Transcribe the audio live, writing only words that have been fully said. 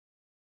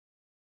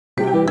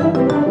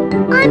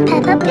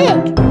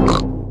Pig.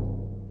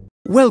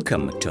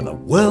 Welcome to the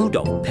world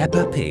of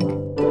Peppa Pig.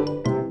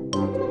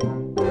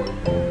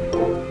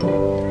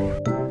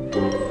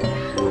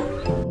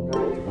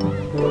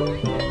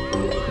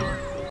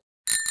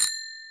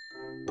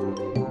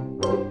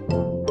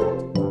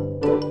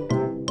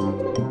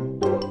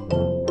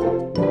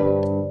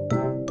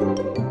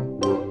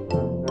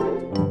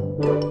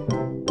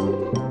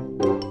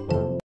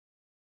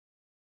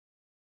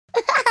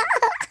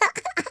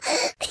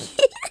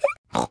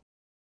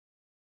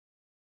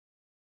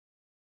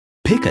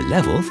 Pick a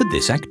level for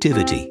this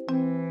activity.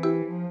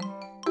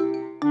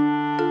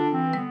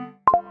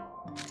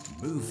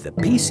 Move the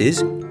pieces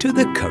to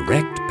the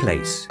correct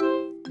place.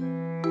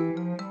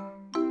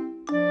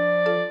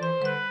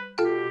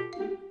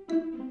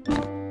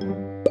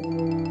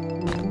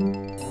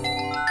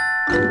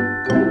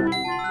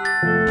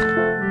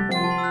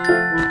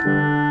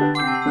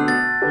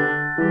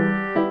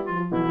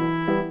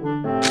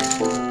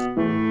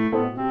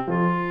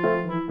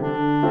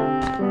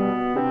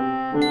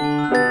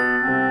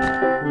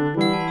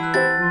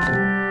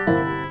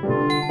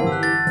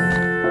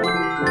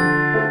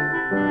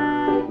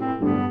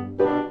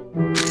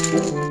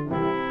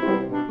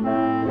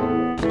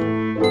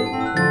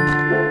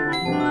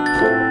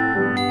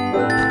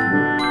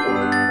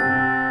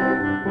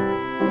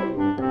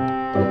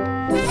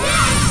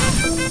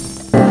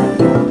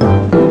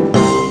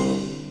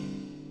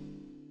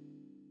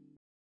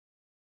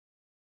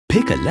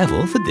 Pick a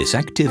level for this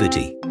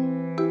activity.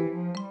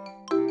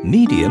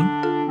 Medium.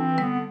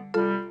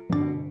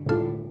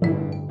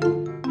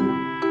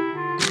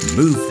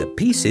 Move the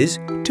pieces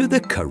to the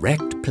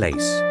correct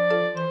place.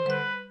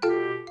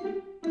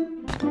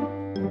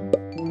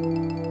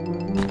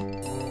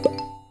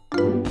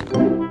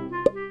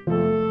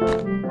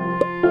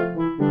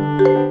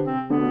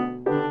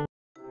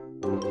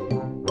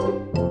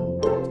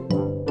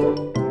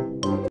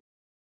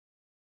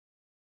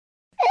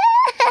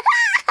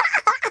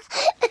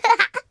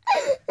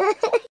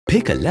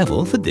 Pick a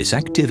level for this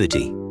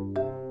activity.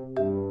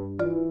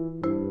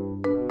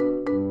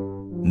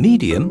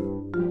 Medium.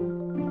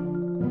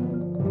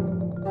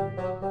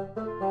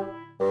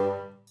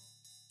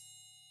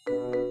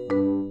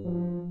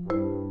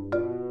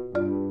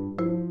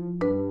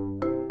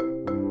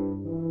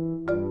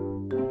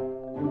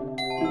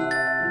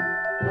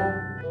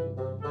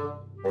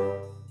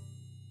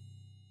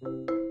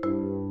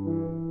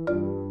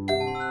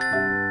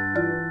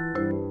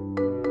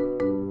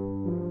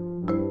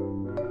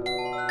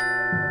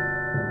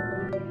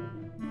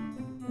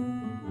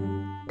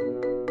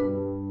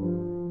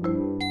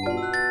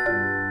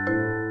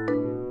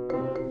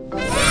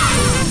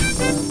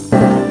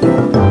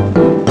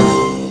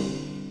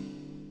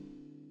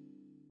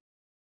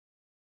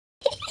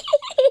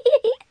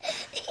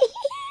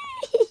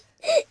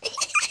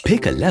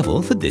 Pick a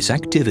level for this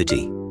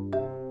activity.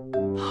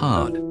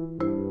 Hard.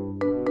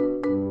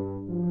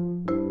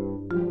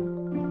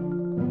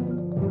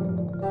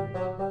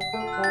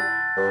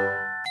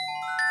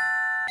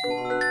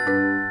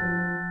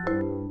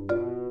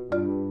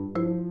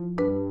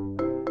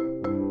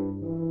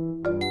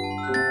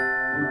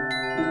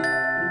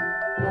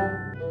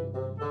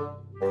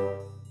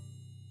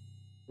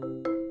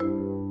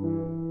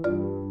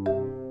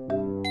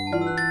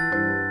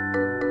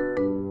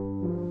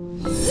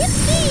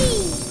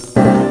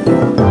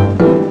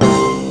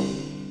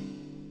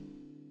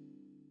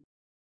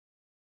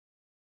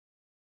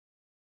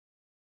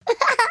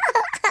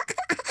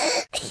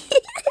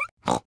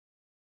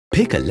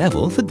 Pick a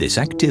level for this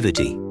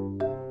activity.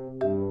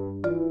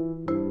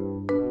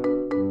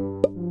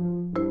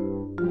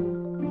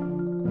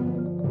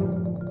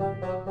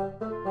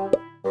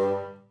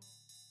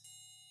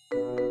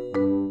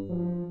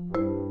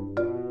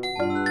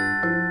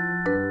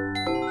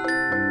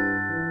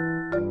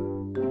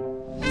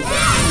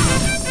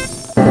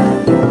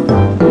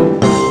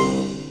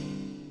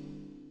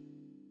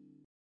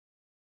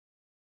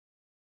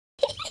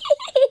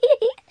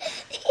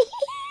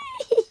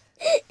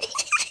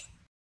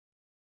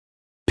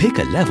 Pick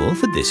a level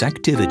for this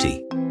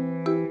activity.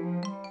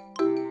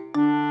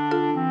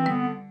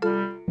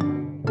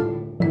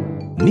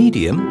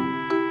 Medium.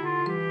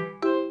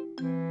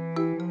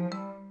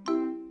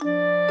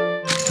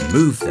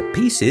 Move the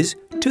pieces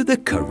to the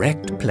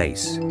correct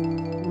place.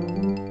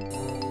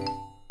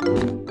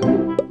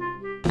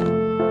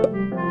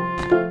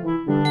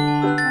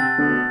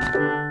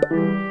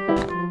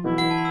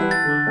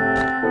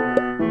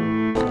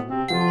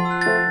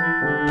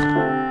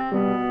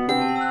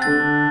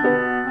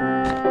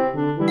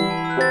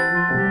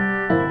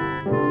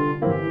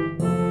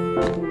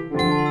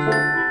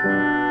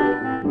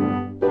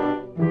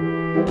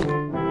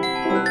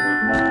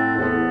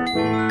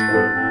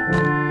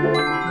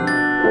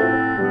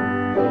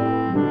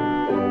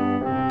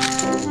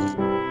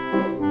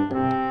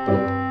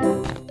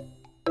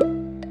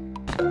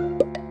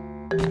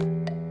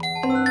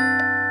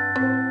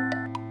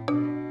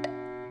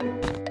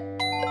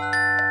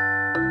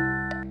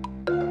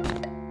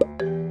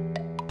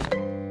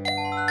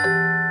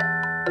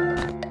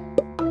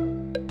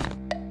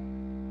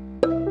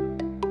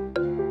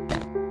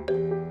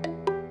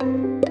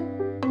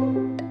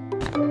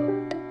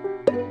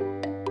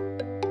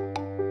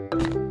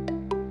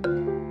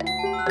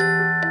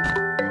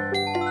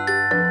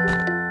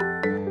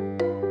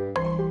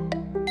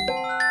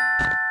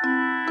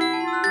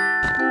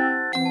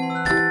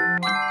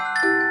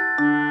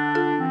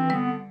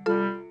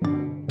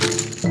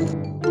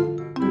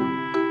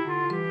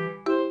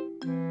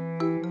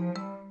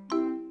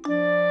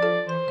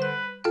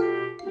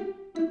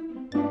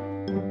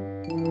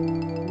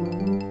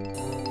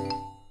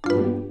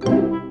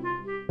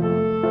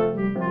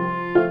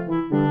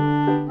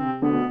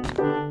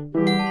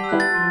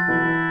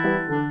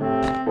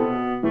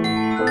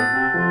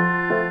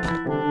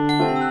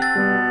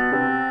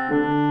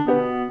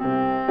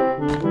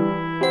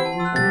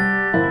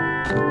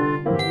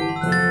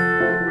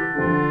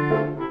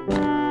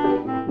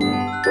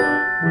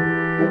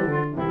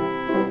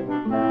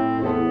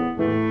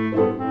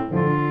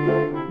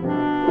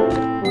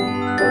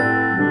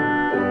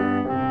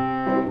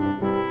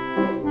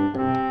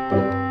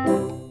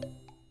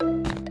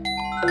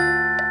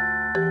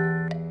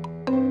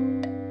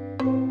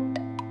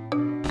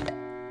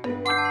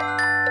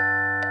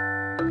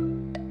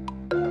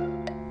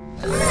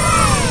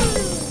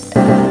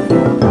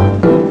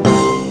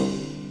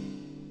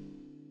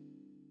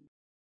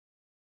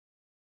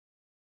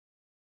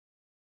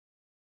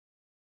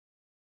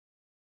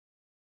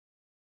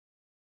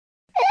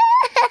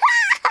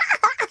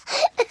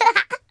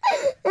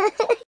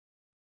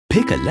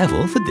 Pick a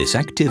level for this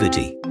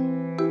activity.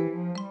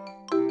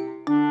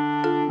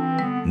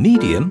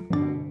 Medium,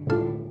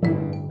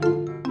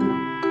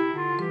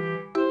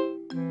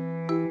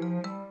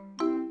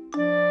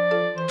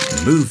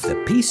 move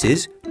the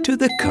pieces to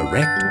the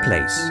correct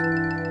place.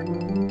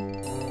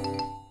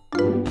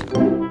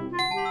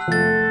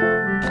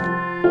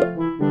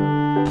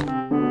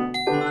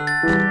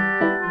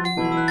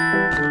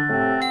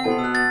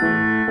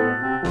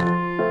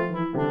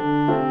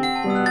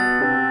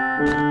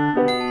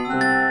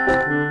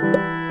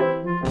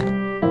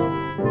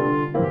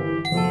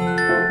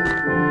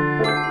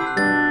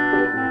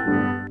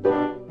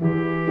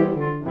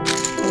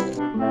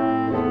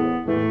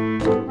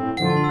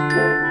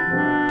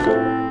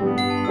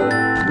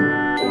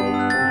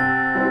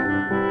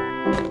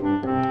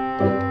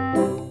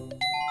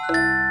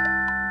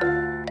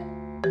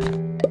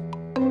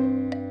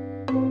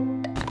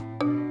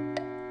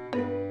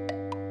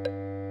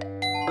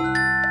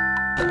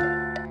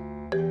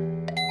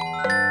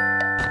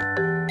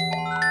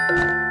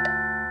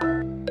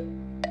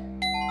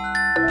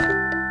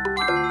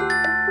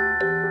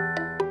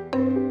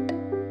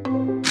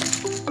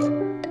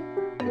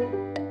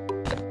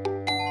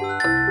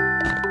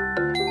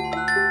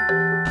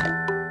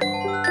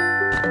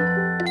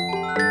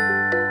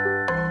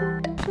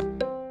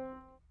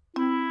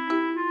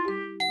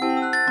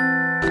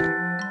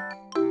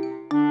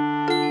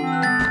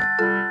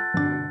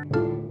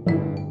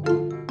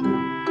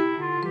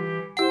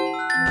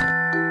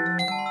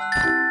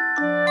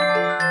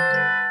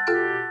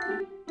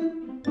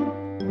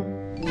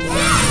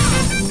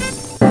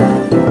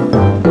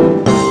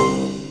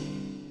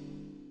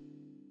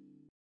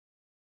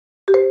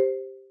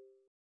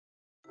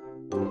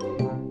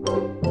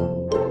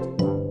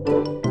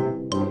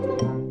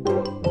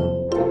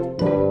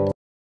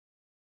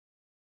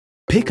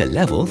 Pick a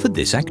level for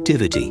this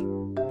activity.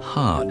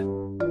 Hard,